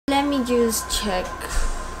me just check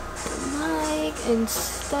the mic and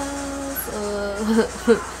stuff.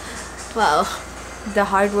 Wow, the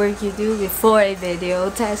hard work you do before a video,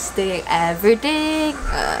 testing everything.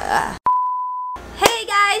 Hey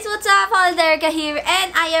guys, what's up? Holderka here,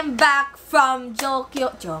 and I am back from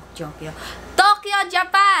Tokyo, Japan.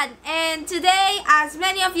 And today, as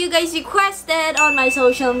many of you guys requested on my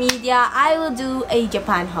social media, I will do a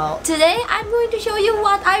Japan haul. Today, I'm going to show you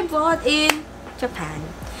what I bought in Japan.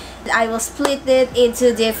 I will split it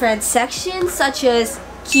into different sections such as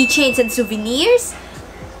keychains and souvenirs,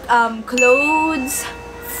 clothes,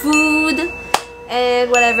 food,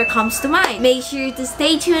 and whatever comes to mind. Make sure to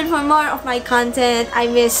stay tuned for more of my content. I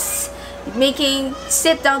miss making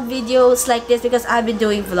sit-down videos like this because I've been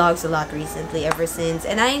doing vlogs a lot recently ever since,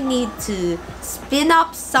 and I need to spin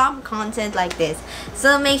up some content like this.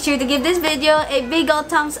 So make sure to give this video a big old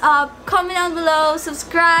thumbs up, comment down below,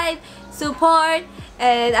 subscribe, support,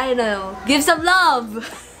 and I don't know, give some love.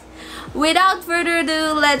 Without further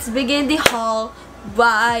ado, let's begin the haul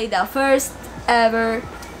by the first ever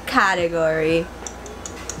category.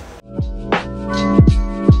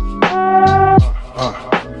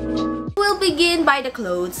 We'll begin by the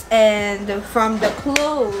clothes, and from the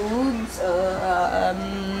clothes,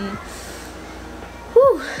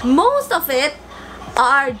 most of it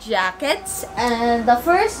are jackets, and the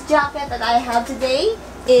first jacket that I have today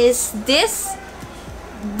is this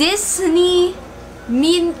Disney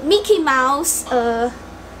Mickey Mouse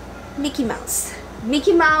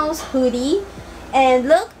hoodie. And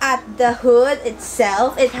look at the hood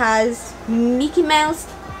itself. It has Mickey Mouse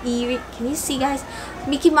earring. Can you see, guys?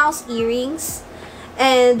 Mickey Mouse earrings.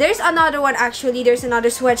 And there's another one, actually. There's another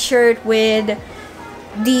sweatshirt with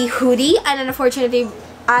the hoodie. And unfortunately,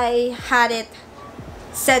 I had it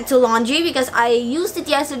sent to laundry because I used it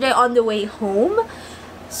yesterday on the way home.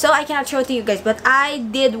 So I cannot show it to you guys. But I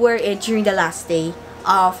did wear it during the last day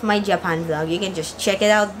of my Japan vlog. You can just check it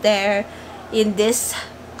out there in this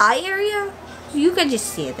eye area. You can just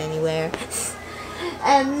see it anywhere.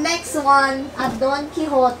 And next one, a Don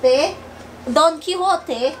Quixote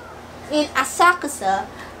in Asakusa.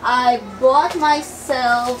 I bought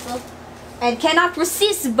myself and cannot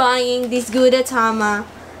resist buying these Gudetama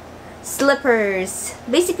slippers.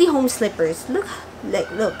 Basically home slippers. Look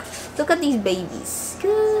at these babies.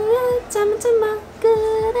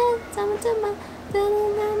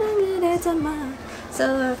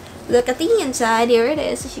 So look at the inside. Here it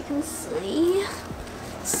is, as you can see.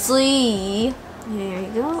 There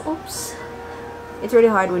you go. Oops. It's really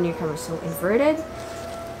hard when your camera's so inverted.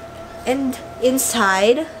 And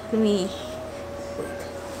inside,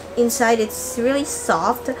 inside it's really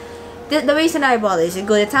soft. The reason I bought it is a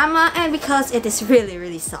Gudetama, and because it is really,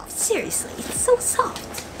 really soft. Seriously, it's so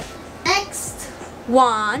soft. Next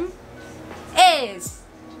one is,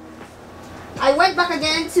 I went back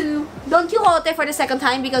again to Don Quixote for the second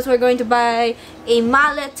time because we're going to buy a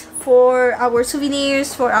mallet for our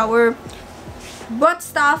souvenirs, for our bought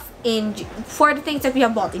stuff for the things that we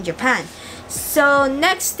have bought in Japan. So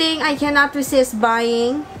next thing I cannot resist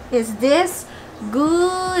buying is this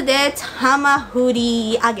Gudetama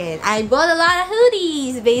hoodie. Again, I bought a lot of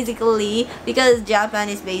hoodies basically because Japan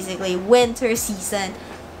is basically winter season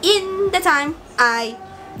in the time I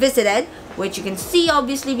visited, which you can see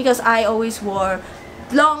obviously because I always wore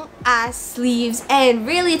long ass sleeves and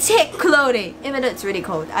really thick clothing, even though it's really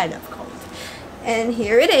cold. I love cold. And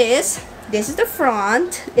here it is. This is the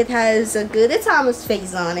front. It has a Gudetama's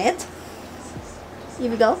face on it. Here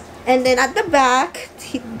we go. And then at the back,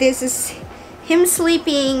 this is him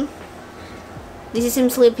sleeping.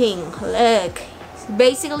 Look.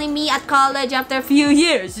 Basically me at college after a few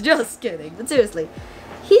years. Just kidding. But seriously.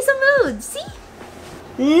 He's a mood. See?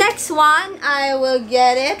 Next one, I will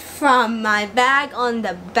get it from my bag on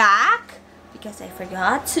the back because I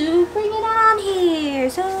forgot to bring it on here.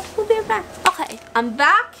 So we'll be back. Okay, I'm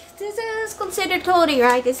back. This is considered clothing,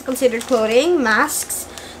 right? This is considered clothing. Masks.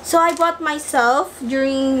 So I bought myself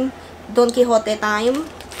during Don Quixote time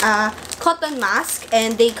cotton mask,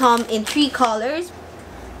 and they come in 3 colors.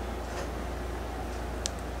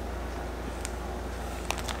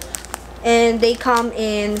 And they come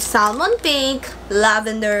in salmon pink,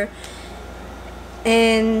 lavender,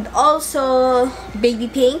 and also baby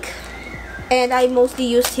pink. And I mostly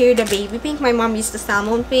used here the baby pink. My mom used the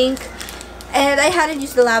salmon pink. And I hadn't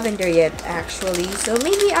used the lavender yet, actually. So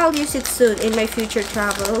maybe I'll use it soon in my future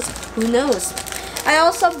travels. Who knows? I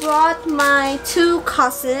also brought my 2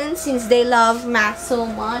 cousins, since they love math so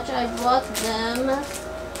much. I brought them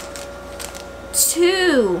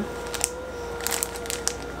 2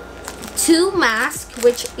 masks,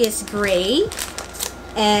 which is gray.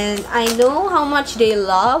 and I know how much they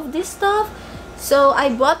love this stuff, so I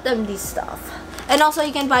bought them this stuff. And also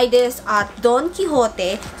you can buy this at Don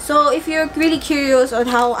Quixote. So if you're really curious on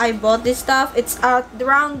how I bought this stuff, it's at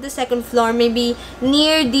around the second floor, maybe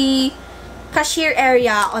near the cashier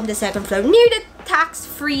area on the second floor, near the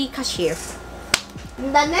tax-free cashier.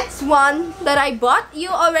 The next one that I bought, you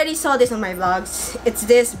already saw this on my vlogs. It's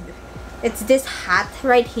this hat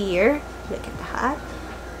right here. Look at the hat.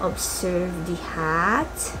 Observe the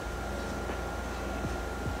hat.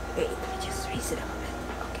 Wait, let me just raise it up a bit.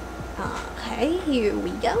 Okay, here we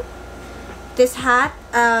go. This hat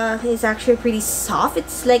is actually pretty soft.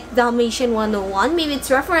 It's like Dalmatian 101. Maybe it's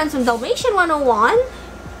reference from Dalmatian 101.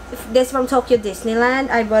 This from Tokyo Disneyland.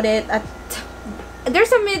 I bought it at...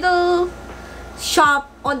 There's a middle shop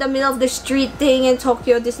on the middle of the street thing in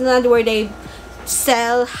Tokyo Disneyland where they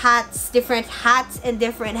sell hats, different hats and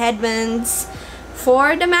different headbands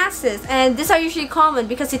for the masses. And these are usually common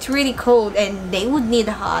because it's really cold and they would need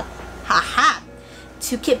a hat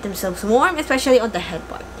to keep themselves warm, especially on the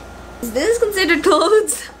headband. Is this considered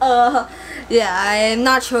clothes? Yeah, I'm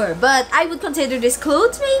not sure, but I would consider this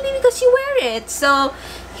clothes maybe because you wear it. So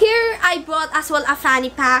here I bought as well a fanny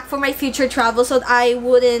pack for my future travel so that I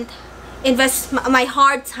wouldn't invest my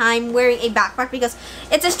hard time wearing a backpack, because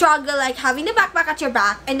it's a struggle like having the backpack at your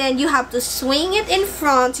back and then you have to swing it in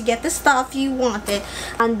front to get the stuff you wanted.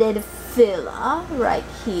 And then the fila right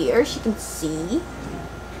here, as you can see,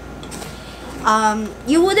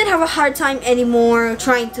 you wouldn't have a hard time anymore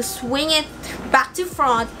trying to swing it back to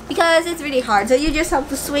front because it's really hard. So you just have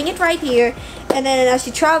to swing it right here, and then as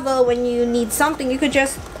you travel, when you need something, you could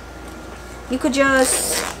just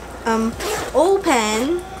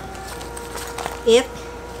open it.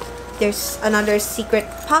 There's another secret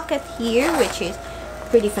pocket here, which is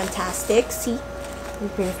pretty fantastic. See,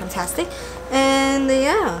 pretty fantastic. And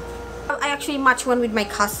yeah, I actually matched one with my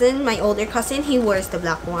cousin, my older cousin. He wears the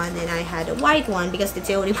black one and I had a white one because it's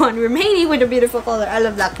the only one remaining with a beautiful color. I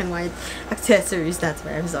love black and white accessories, that's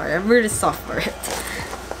why. I'm sorry, I'm really soft for it.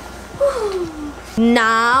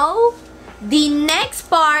 Now the next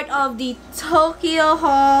part of the Tokyo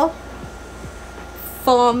haul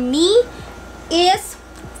for me is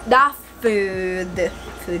the food.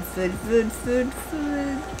 Food.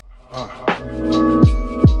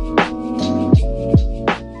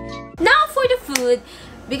 Now for the food,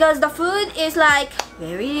 because the food is like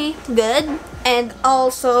very good, and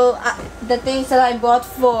also the things that I bought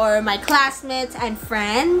for my classmates and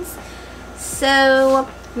friends. So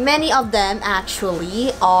many of them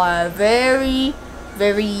actually are very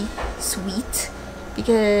sweet,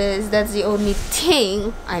 because that's the only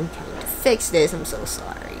thing. I'm trying to fix this, I'm so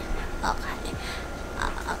sorry. Okay.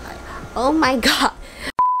 Oh my god.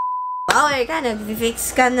 Okay, ka,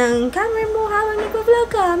 nag-fix ka ng camera mo habang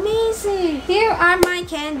nag-vlog ka. Amazing! Here are my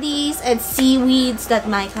candies and seaweeds that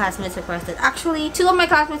my classmates requested. Actually, 2 of my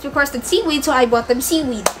classmates requested seaweed, so I bought them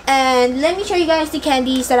seaweed. And let me show you guys the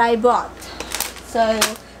candies that I bought. So,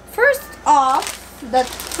 first off, the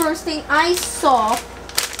first thing I saw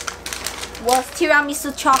was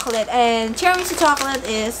tiramisu chocolate. And tiramisu chocolate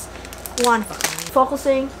is one of them.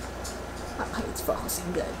 Focusing. Okay, it's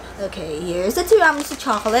focusing good. Okay, here's the tiramisu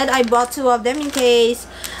chocolate. I bought 2 of them in case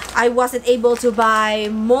I wasn't able to buy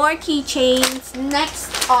more keychains.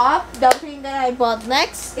 Next up, the thing that I bought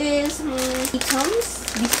next is Ji-euns,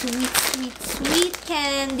 the sweet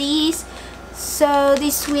candies. So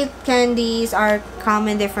these sweet candies are come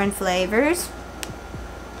in different flavors,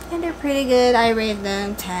 and they're pretty good. I rate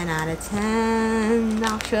them 10 out of 10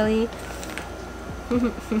 actually.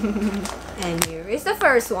 And here is the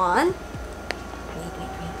first one.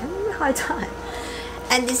 I'm having a hard time.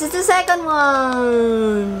 And this is the second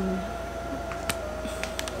one.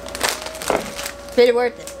 Pretty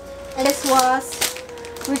worth it. And this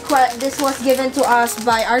was given to us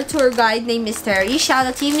by our tour guide named Miss Terry. Shout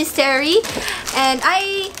out to you, Miss Terry. And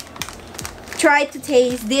I tried to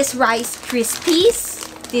taste these Rice Krispies,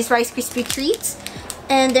 these Rice Krispie treats,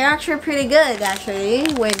 and they're actually pretty good. Actually,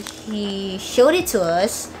 when he showed it to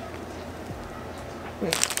us.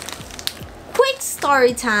 Quick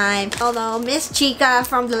story time. Although Miss Chica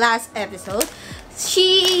from the last episode,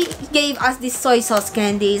 she gave us these soy sauce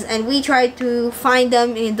candies, and we tried to find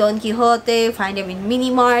them in Don Quixote, find them in mini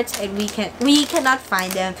marts, and we cannot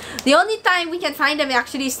find them. The only time we can find them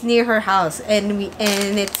actually is near her house, and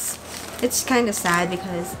it's kind of sad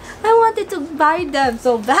because I wanted to buy them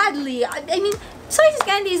so badly. I mean, soy sauce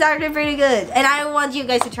candies are pretty good, and I want you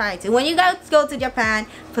guys to try it too. When you guys go to Japan,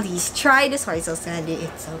 please try the soy sauce candy.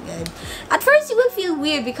 It's so good. At first, you will feel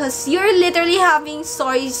weird because you're literally having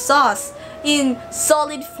soy sauce in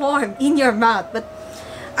solid form in your mouth, but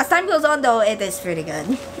As time goes on though, it is pretty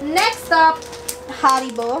good. Next up,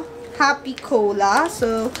 Haribo Happy Cola.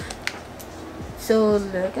 So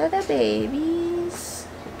look at the babies.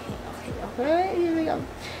 Okay, here we go.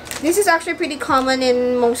 This is actually pretty common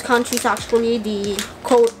in most countries actually, the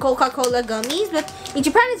Coca-Cola gummies, but in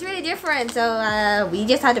Japan it's really different, so we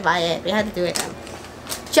just had to buy it. We had to do it.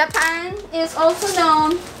 Japan is also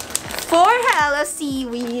known for hella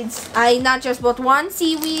seaweeds. I not just bought one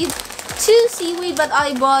seaweed, two seaweed, but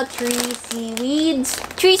I bought three seaweeds.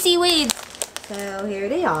 So here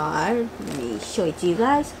they are. Let me show it to you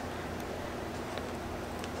guys.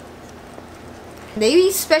 They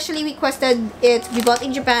especially requested it to be bought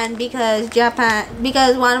in Japan because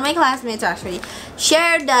one of my classmates actually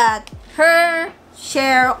shared that her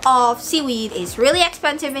share of seaweed is really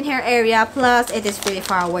expensive in her area, plus it is pretty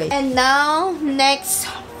far away. And now next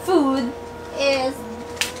food is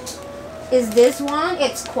this one.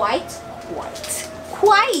 It's quite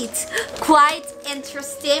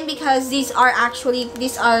interesting because these are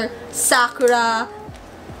sakura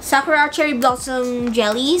cherry blossom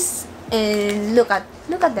jellies. And look at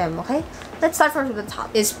them, okay? Let's start from the top.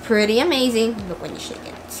 It's pretty amazing. Look when you shake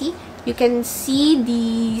it. See? You can see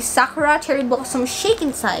the sakura cherry blossom shake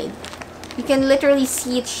inside. You can literally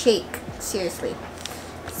see it shake. Seriously.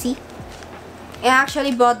 See? I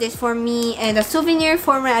actually bought this for me and a souvenir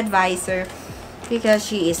for my advisor because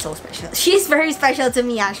she is so special. She's very special to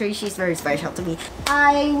me, actually. She's very special to me.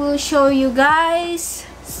 I will show you guys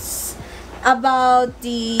about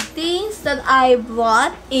the things that I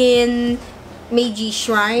bought in Meiji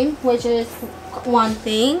Shrine, which is one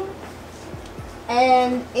thing,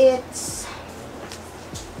 and it's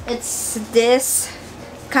this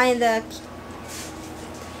kind of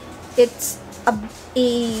it's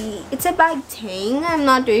a bag thing. I'm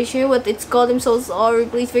not really sure what it's called. I'm so sorry.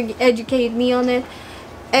 Please educate me on it.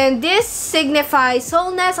 And this signifies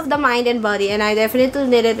wholeness of the mind and body, and I definitely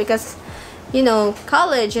need it because, you know,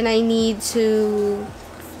 college, and I need to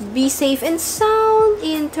be safe and sound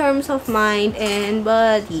in terms of mind and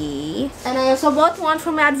body. And I also bought one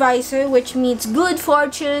from my advisor, which means good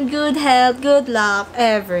fortune, good health, good luck,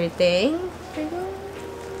 everything.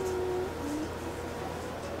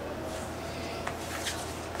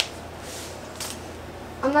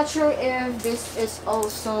 I'm not sure if this is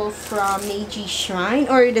also from Meiji Shrine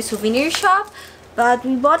or the souvenir shop, but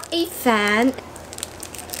we bought a fan.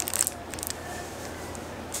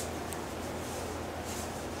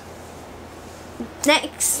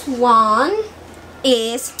 Next one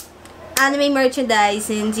is anime merchandise.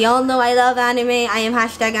 Since y'all know I love anime, I am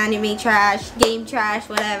 #anime trash, game trash,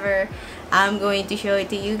 whatever. I'm going to show it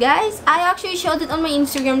to you guys. I actually showed it on my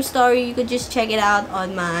Instagram story. You could just check it out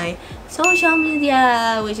on my social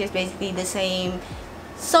media, which is basically the same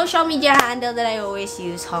social media handle that I always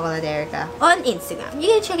use, holla on Instagram. You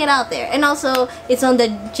can check it out there. And also, it's on the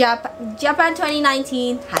Japan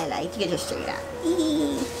 2019 highlight. You can just check it out.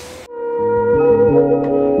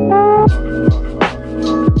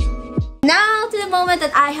 Now to the moment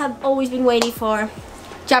that I have always been waiting for,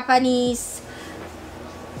 Japanese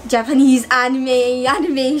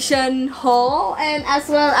animation haul, and as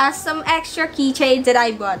well as some extra keychains that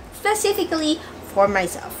I bought specifically for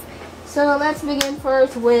myself. So let's begin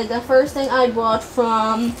first with the first thing I bought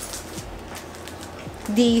from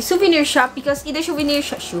the souvenir shop, because in the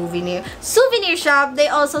souvenir shop they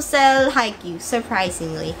also sell haiku,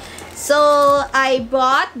 surprisingly. So I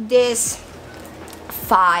bought this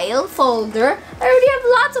file folder. I already have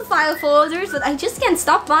lots of file folders, but I just can't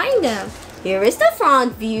stop buying them. Here is the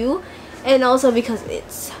front view, and also because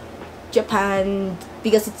it's Japan,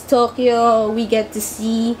 because it's Tokyo, we get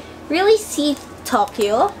to really see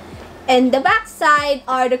Tokyo. And the back side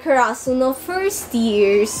are the Karasuno first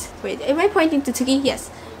years. Wait, am I pointing to Tsuki? Yes.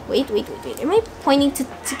 Wait. Am I pointing to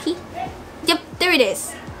Tsuki? Yep, there it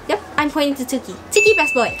is. Yep, I'm pointing to Tsuki. Tsuki,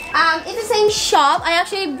 best boy. In the same shop, I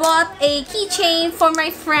actually bought a keychain for my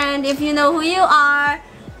friend. If you know who you are,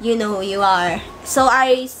 you know who you are. So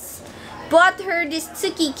I bought her this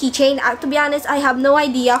Tsuki keychain. To be honest, I have no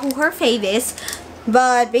idea who her fave is.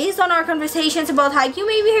 But based on our conversations about haiku,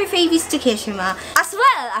 maybe her fave is Tsukishima as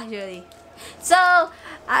well, actually. So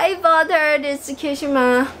I bought her this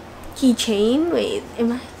Tsukishima keychain. Wait,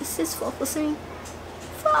 is this focusing?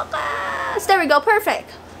 Focus! There we go,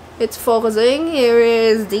 perfect. It's focusing. Here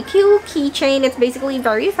is the cute keychain. It's basically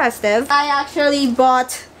very festive. I actually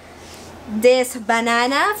bought this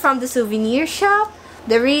banana from the souvenir shop.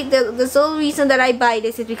 The sole reason that I buy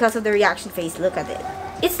this is because of the reaction face. Look at it.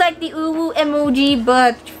 It's like the uwu emoji,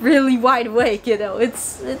 but really wide awake, you know.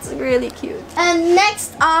 It's really cute. And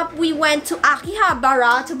next up, we went to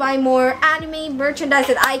Akihabara to buy more anime merchandise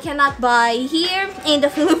that I cannot buy here in the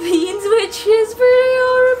Philippines, which is pretty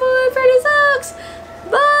horrible and pretty sucks.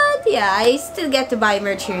 But yeah, I still get to buy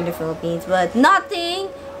merch here in the Philippines, but nothing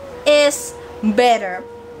is better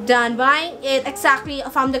than buying it exactly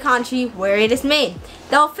from the country where it is made.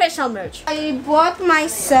 The official merch. I bought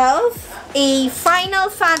myself a Final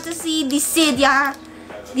Fantasy Dissidia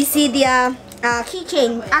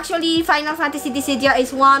keychain. Actually, Final Fantasy Dissidia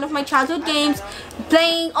is one of my childhood games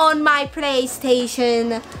playing on my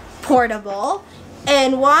PlayStation Portable.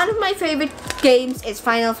 And one of my favorite games is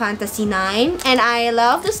Final Fantasy 9, and I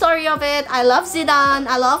love the story of it. I love Zidane,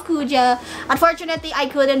 I love Kuja. Unfortunately, I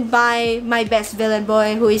couldn't buy my best villain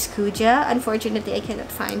boy, who is Kuja. Unfortunately, I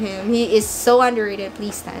cannot find him. He is so underrated.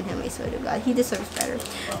 Please stand him, I swear to God. He deserves better.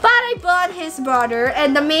 But I bought his brother,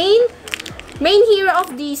 and the main hero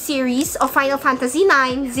of the series of Final Fantasy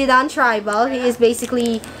 9, Zidane Tribal. He is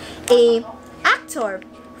basically a actor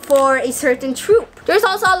for a certain troupe. There's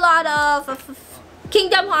also a lot of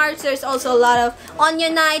Kingdom Hearts. There's also a lot of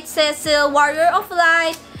Onion Knight, Cecil, Warrior of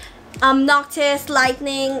Light, Noctis,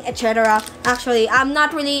 Lightning, etc. Actually, I'm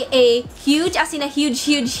not really a huge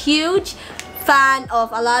fan of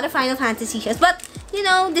a lot of Final Fantasy shows, but you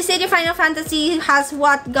know, the city of Final Fantasy has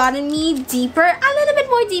what gotten me deeper, a little bit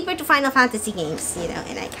more deeper to Final Fantasy games, you know,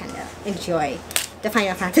 and I kind of enjoy the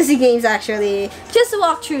Final Fantasy games actually. Just to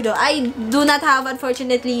walk through though, I do not have,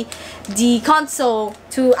 unfortunately, the console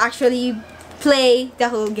to actually play the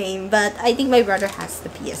whole game, but I think my brother has the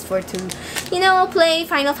PS4 to, you know, play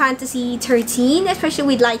Final Fantasy 13, especially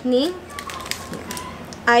with Lightning.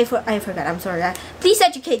 I forgot, I'm sorry. Please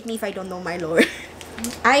educate me if I don't know my lore.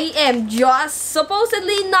 I am just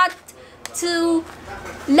supposedly not to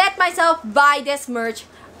let myself buy this merch,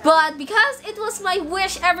 but because it was my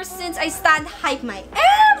wish ever since I stand Hype Mike.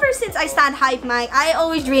 I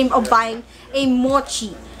always dreamed of buying a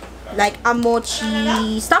mochi. Like a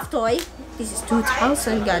mochi stuffed toy. This is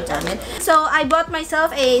 2000, goddammit. So I bought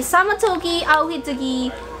myself a Samatogi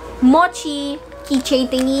Aohitogi mochi keychain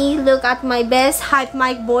thingy. Look at my best Hype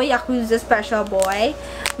Mike boy, Yakuza special boy.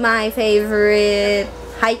 My favorite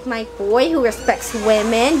Hype Mike boy who respects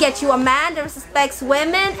women. Get you a man that respects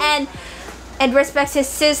women and respects his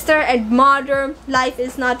sister and mother. Life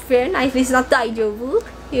is not fair. Life is not daijobu.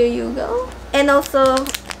 Here you go. And also,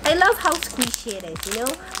 I love how squishy it is, you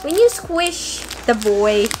know? When you squish the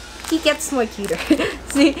boy, he gets more cuter.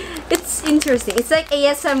 See, it's interesting. It's like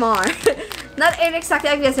ASMR. Not exactly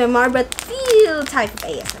like ASMR, but feel type of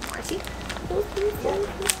ASMR. See?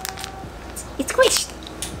 It's squished.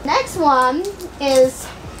 Next one is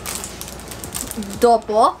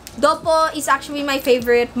Doppo. Doppo is actually my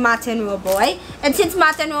favorite Matenro boy. And since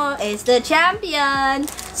Matenro is the champion,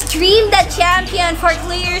 stream the champion for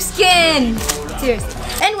clear skin. Seriously.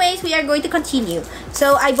 Anyways, we are going to continue.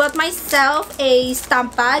 So I bought myself a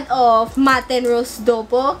stamp pad of Matenro's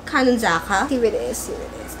Doppo Kanonzaka. Here it is.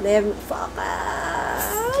 Let me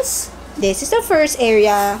focus. This is the first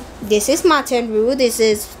area. This is Matenru. This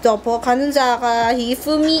is Doppo Kanonzaka,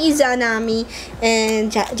 Hifumi Izanami,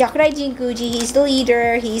 and Jakurai Jinkuji. He's the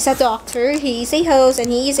leader. He's a doctor. He's a host,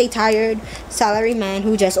 and he is a tired salaryman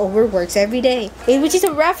who just overworks every day. Which is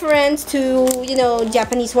a reference to, you know,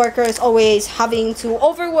 Japanese workers always having to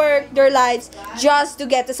overwork their lives just to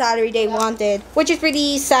get the salary they wanted. Which is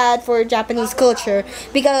pretty sad for Japanese culture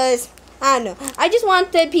because I don't know. I just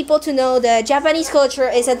wanted people to know that Japanese culture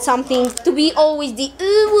isn't something to be always the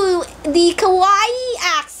uwu, the kawaii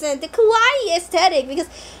accent, the kawaii aesthetic, because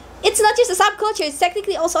it's not just a subculture, it's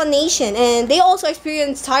technically also a nation, and they also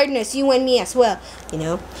experience tiredness, you and me as well, you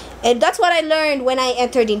know. And that's what I learned when I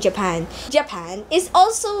entered in Japan. Japan is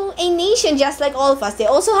also a nation just like all of us. They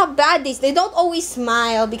also have bad days. They don't always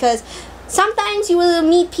smile because sometimes you will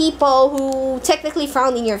meet people who technically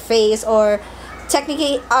frown in your face or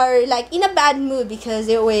technically are like in a bad mood because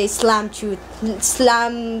they always slam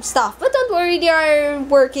stuff. But don't worry, they are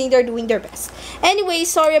working, they're doing their best. Anyway,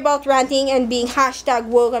 sorry about ranting and being hashtag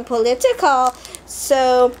woke and political.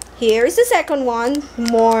 So here is the second one,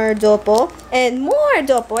 more Doppo and more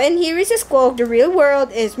Doppo. And here is his quote: the real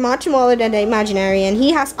world is much smaller than the imaginary, and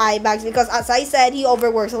he has eye bags because, as I said, he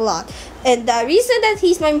overworks a lot. And the reason that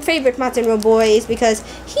he's my favorite Matenro boy is because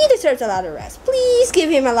he deserves a lot of rest. Please give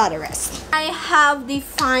him a lot of rest. I have the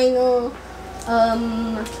final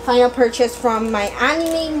purchase from my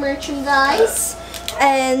anime merchandise,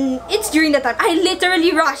 and it's during the time I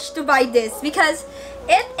literally rushed to buy this because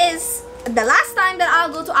it is the last time that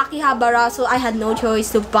I'll go to Akihabara, so I had no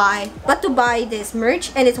choice to buy this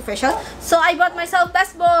merch, and it's official. So I bought myself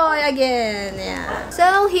Best Boy again. Yeah.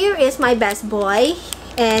 So here is my Best Boy,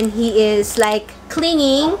 and he is like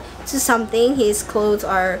clinging to something. His clothes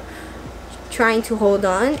are trying to hold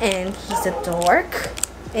on, and he's a dork.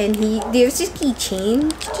 And there's his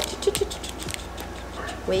keychain.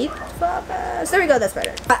 Wait, focus. There we go. That's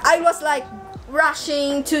better. I was like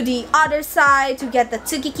rushing to the other side to get the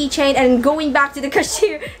Tsuki keychain and going back to the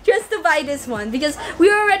cashier just to buy this one because we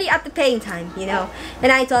were already at the paying time, you know.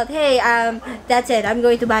 And I thought, hey, that's it. I'm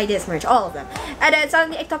going to buy this merch, all of them. And then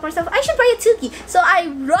suddenly I thought to myself, I should buy a Tsuki. So I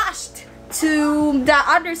rushed to the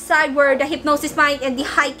other side where the Hypnosis mic and the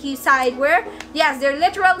Haikyuu side were, yes, they're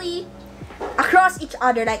literally across each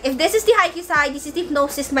other. Like if this is the Haikyuu side, this is the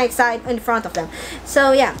Hypnosis mic side in front of them.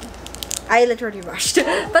 So yeah, I literally rushed,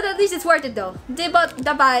 but at least it's worth it though. The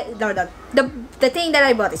thing that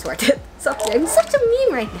I bought is worth it. So I'm such a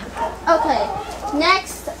meme right now. Okay,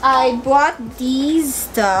 next I bought these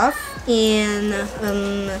stuff in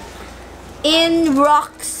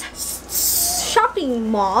Rock's shopping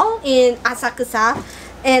mall in Asakusa,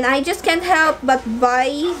 and I just can't help but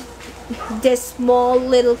buy this small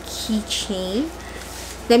little keychain.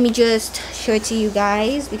 Let me just show it to you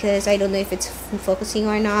guys because I don't know if it's focusing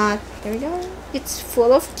or not. There we go. It's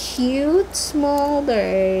full of cute small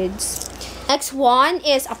birds. Next one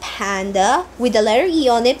is a panda with the letter E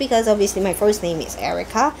on it because obviously my first name is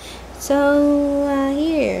Erica. So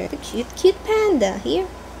here, the cute panda here.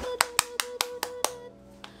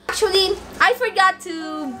 Actually, I forgot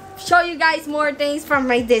to show you guys more things from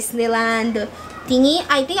my Disneyland thingy.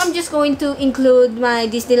 I think I'm just going to include my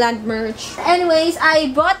Disneyland merch. Anyways,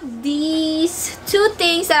 I bought these two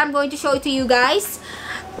things that I'm going to show to you guys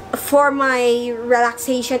for my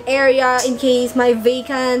relaxation area in case my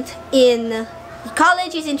vacant in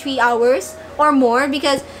college is in 3 hours or more,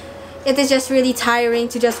 because it is just really tiring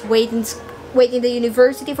to just wait in the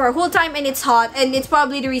university for a whole time, and it's hot, and it's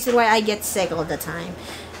probably the reason why I get sick all the time.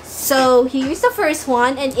 So here's the first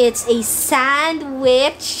one, and it's a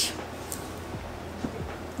sandwich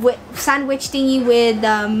thingy with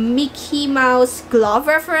the Mickey Mouse glove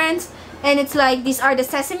reference, and it's like these are the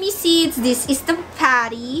sesame seeds, this is the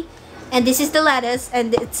patty, and this is the lettuce,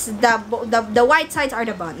 and it's the white sides are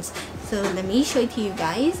the buns. So let me show it to you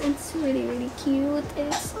guys. It's really cute.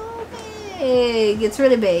 It's so big. It's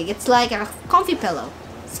really big. It's like a comfy pillow.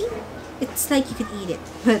 See? It's like you could eat it.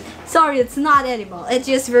 But sorry, it's not edible. It's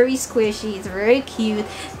just very squishy. It's very cute.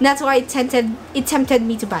 And that's why it tempted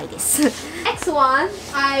me to buy this. Next one,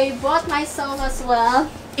 I bought myself as well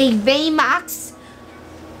a Baymax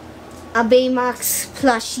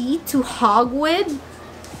plushie to hug with.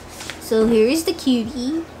 So here is the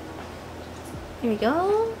cutie. Here we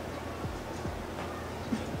go.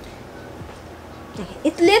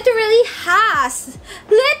 It literally has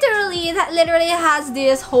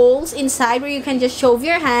these holes inside where you can just shove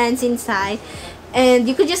your hands inside, and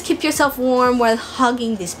you could just keep yourself warm while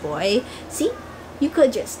hugging this boy. See, you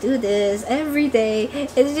could just do this every day.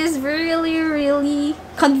 It's just really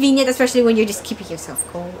convenient, especially when you're just keeping yourself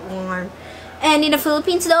warm. And in the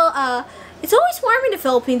Philippines though, it's always warm in the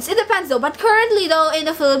Philippines. It depends though, but currently though in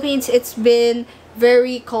the Philippines it's been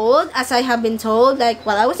very cold, as I have been told. Like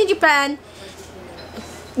while I was in Japan,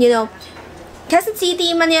 you know, Quezon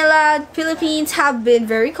City, Manila, Philippines have been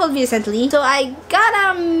very cold recently. So I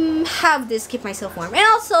gotta have this keep myself warm. And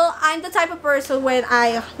also, I'm the type of person when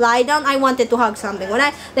I lie down, I wanted to hug something. When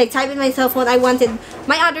I like type in my cell phone, I wanted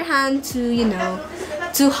my other hand to, you know,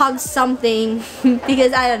 to hug something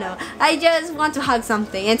because I don't know. I just want to hug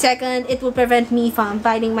something. And second, it will prevent me from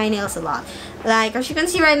biting my nails a lot. Like as you can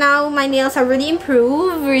see right now, my nails have really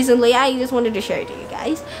improved recently. I just wanted to share it to you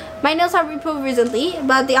guys. My nails have improved recently,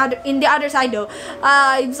 but in the other side though,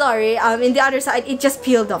 I'm sorry. In the other side, it just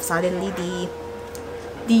peeled off suddenly.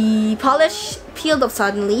 The polish peeled off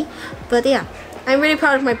suddenly. But yeah, I'm really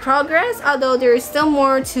proud of my progress. Although there is still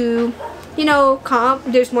more to, you know,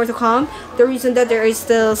 there's more to come. The reason that there is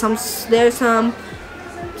still some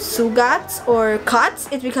sugats or cuts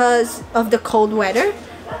is because of the cold weather.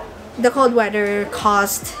 The cold weather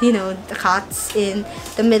caused, you know, the cuts in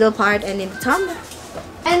the middle part and in the top.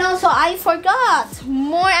 And also, I forgot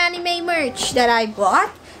more anime merch that I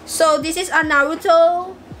bought. So this is a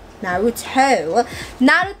Naruto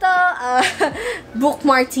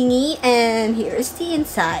bookmark thingy, and here's the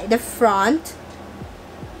inside, the front.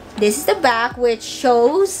 This is the back, which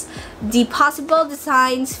shows the possible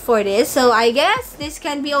designs for this. So I guess this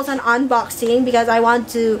can be also an unboxing because I wanted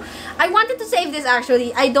to save this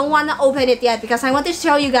actually. I don't want to open it yet because I want to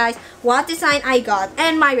show you guys what design I got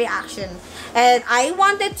and my reaction. And I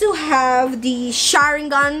wanted to have the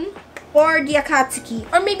Sharingan or the Akatsuki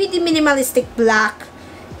or maybe the minimalistic black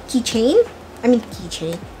keychain.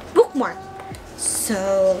 Bookmark.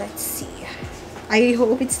 So let's see. I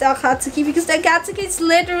hope it's the Akatsuki because the Akatsuki is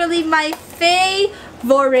literally my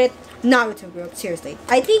favorite Naruto group. Seriously,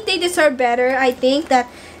 I think they deserve better. I think that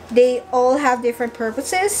they all have different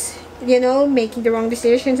purposes, you know, making the wrong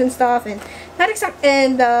decisions and stuff, and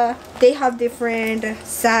they have different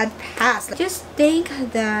sad past. Just think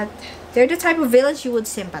that they're the type of villains you would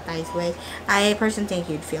sympathize with. I personally think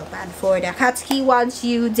you'd feel bad for the Akatsuki once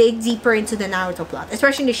you dig deeper into the Naruto plot,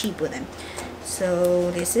 especially the Shippuden.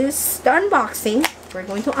 So this is the unboxing. We're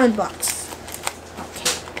going to unbox.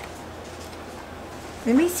 Okay.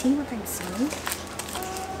 Let me see what I'm seeing.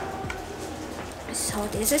 So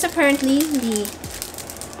this is apparently the...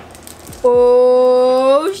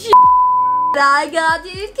 Oh shit! I got the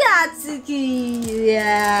Akatsuki!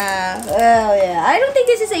 Yeah. Well, yeah. I don't think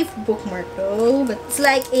this is a bookmark though, but it's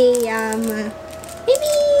like a, maybe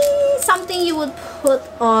something you would put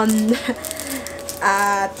on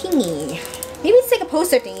a thingy. Maybe it's like a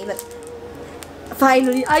poster thingy, but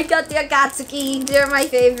finally I got the Akatsuki. They're my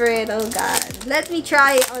favorite. Oh god. Let me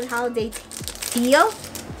try on how they feel.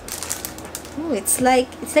 Oh, it's like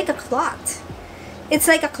a cloth. It's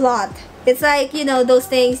like a cloth. It's like, you know, those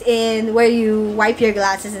things in where you wipe your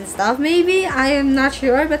glasses and stuff. Maybe, I am not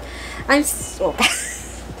sure, but I'm so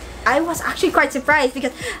I was actually quite surprised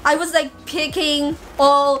because I was like picking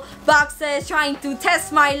all boxes, trying to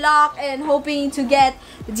test my luck and hoping to get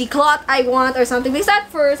the cloth I want or something. Because at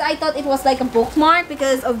first I thought it was like a bookmark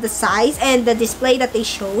because of the size and the display that they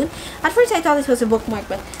showed. At first I thought it was a bookmark,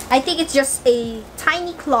 but I think it's just a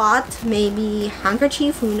tiny cloth, maybe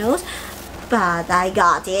handkerchief, who knows. But I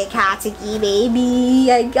got the Akatsuki,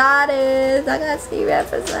 baby. I got it. Akatsuki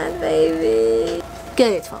represent, baby.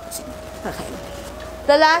 Good, it's focusing. Okay.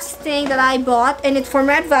 The last thing that I bought, and it's for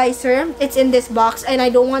my advisor. It's in this box, and I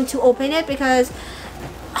don't want to open it because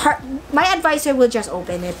my advisor will just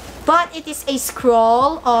open it. But it is a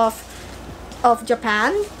scroll of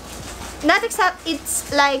Japan. Not exact.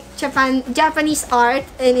 It's like Japanese art,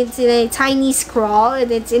 and it's in a tiny scroll,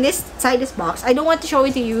 and it's inside this box. I don't want to show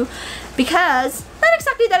it to you because not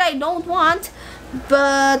exactly that I don't want,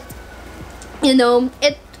 but you know,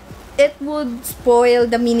 it would spoil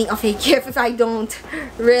the meaning of a gift if I don't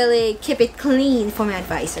really keep it clean for my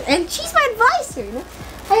advisor. And she's my advisor, you know?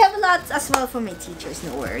 I have a lot as well for my teachers,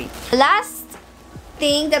 no worry. Last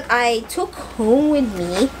thing that I took home with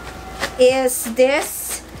me is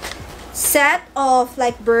this set of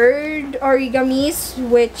like bird origamis,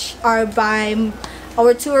 which are by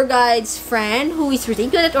our tour guide's friend who is really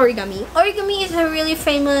good at origami. Origami is a really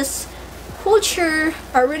famous culture,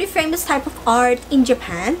 a really famous type of art in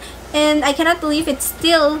Japan, and I cannot believe it's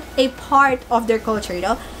still a part of their culture, you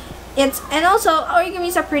know. And also origami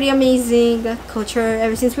is a pretty amazing culture.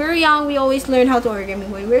 Ever since we were young, we always learned how to origami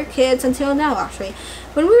when we were kids until now. Actually,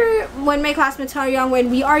 when my classmates are young, when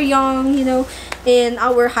we are young, you know, in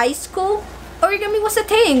our high school, origami was a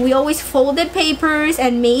thing. We always folded papers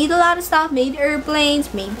and made a lot of stuff. Made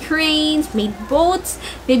airplanes, made cranes, made boats,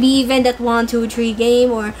 maybe even that 1, 2, 3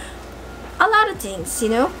 game, or a lot of things, you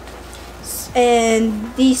know.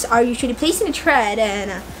 And these are usually placed in a thread,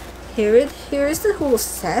 and here is the whole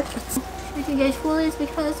set. Show you guys full is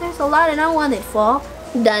because there's a lot and I want it full.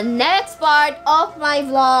 The next part of my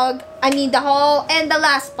vlog, I mean the whole and the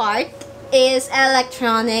last part, is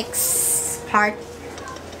electronics part.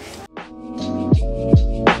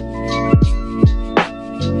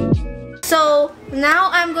 So now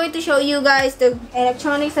I'm going to show you guys the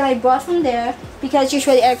electronics that I bought from there, because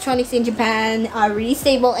usually electronics in Japan are really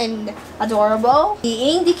stable and adorable.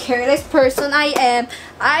 Being the careless person I am,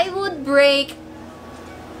 I would break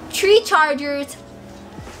 3 chargers,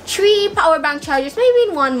 3 power bank chargers maybe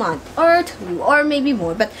in 1 month or 2 or maybe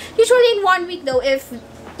more, but usually in 1 week though.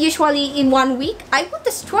 Usually in 1 week I would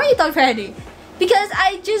destroy it already, because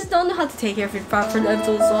I just don't know how to take care of it properly. I'm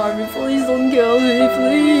so sorry. Please don't kill me.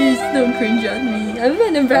 Please don't cringe on me. I'm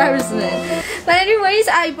an embarrassment. But anyways,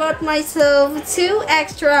 I bought myself 2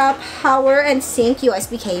 extra power and sync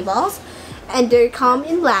USB cables. And they come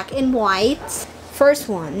in black and white. First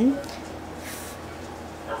one.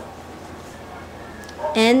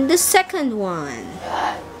 And the second one.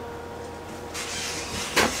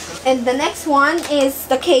 And the next one is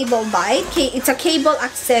the cable bite. It's a cable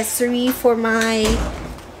accessory for my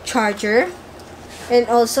charger. And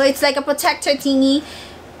also it's like a protector thingy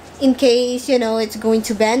in case, you know, it's going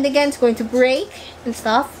to bend again, it's going to break and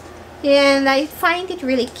stuff. And I find it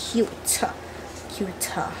really cute.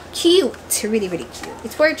 Cute. Really, really cute.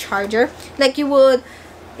 It's for a charger. Like you would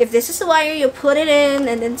if this is the wire, you put it in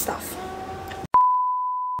and then stuff.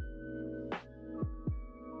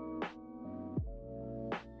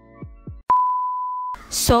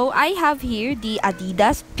 So I have here the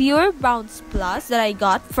Adidas Pure Bounce Plus that I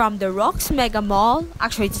got from the Rox Mega Mall.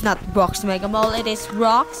 Actually, it's not Rox Mega Mall, it is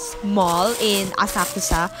Rox Mall in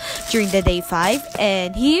Asakusa during the day 5.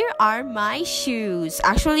 And here are my shoes.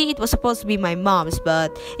 Actually, it was supposed to be my mom's,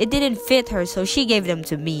 but it didn't fit her, so she gave them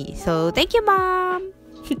to me. So thank you, Mom!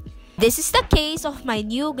 This is the case of my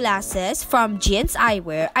new glasses from Ji-euns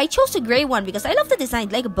Eyewear. I chose a gray one because I love the design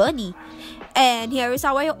like a bunny. And here is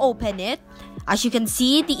how I open it. As you can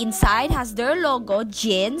see, the inside has their logo,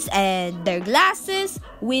 Ji-euns, and their glasses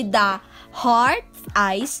with the heart,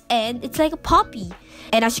 eyes, and it's like a puppy.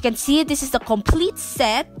 And as you can see, this is the complete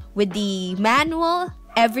set with the manual,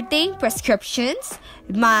 everything, prescriptions,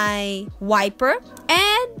 my wiper,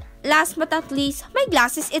 and last but not least, my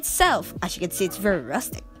glasses itself. As you can see, it's very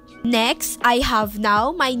rustic. Next, I have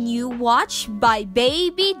now my new watch by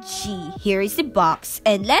Baby G. Here is the box,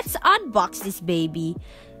 and let's unbox this baby.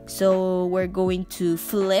 So we're going to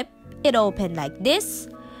flip it open like this,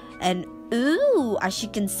 and ooh, as you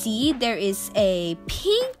can see, there is a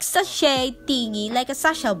pink sachet thingy, like a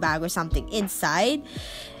satchel bag or something inside,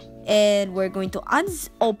 and we're going to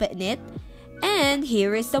open it, and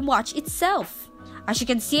here is the watch itself. As you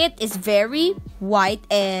can see, it is very white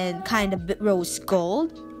and kind of rose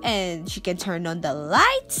gold, and you can turn on the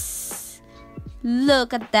lights.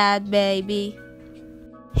 Look at that, baby.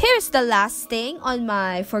 Here's the last thing on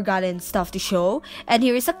my forgotten stuff to show, and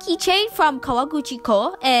here is a keychain from Kawaguchi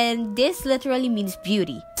Ko, and this literally means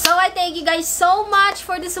beauty. So I thank you guys so much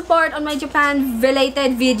for the support on my Japan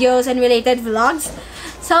related videos and related vlogs.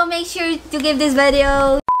 So make sure to give this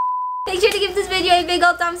video a big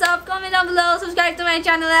old thumbs up, comment down below, subscribe to my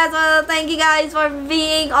channel as well. Thank you guys for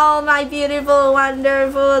being all my beautiful,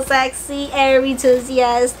 wonderful, sexy, airy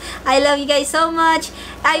enthusiasts. I love you guys so much.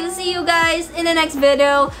 I will see you guys in the next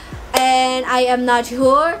video, and I am not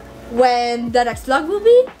sure when the next vlog will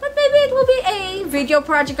be, but maybe it will be a video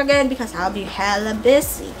project again because I'll be hella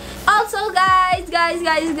busy. Also guys,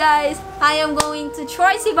 I am going to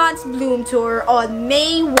Troye Sivan's Bloom Tour on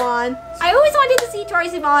May 1. I always wanted to see Troye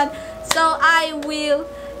Sivan, so I will,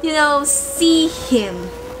 see him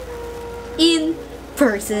in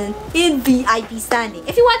person in VIP standing.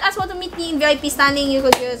 If you want as well to meet me in VIP standing, you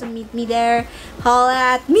could just meet me there. Holla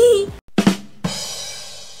at me.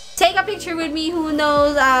 Take a picture with me. Who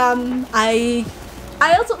knows? I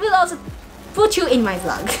will also put you in my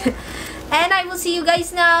vlog. And I will see you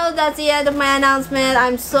guys now. That's the end of my announcement.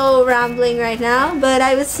 I'm so rambling right now, but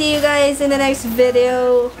I will see you guys in the next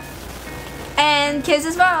video. And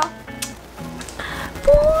kisses for all.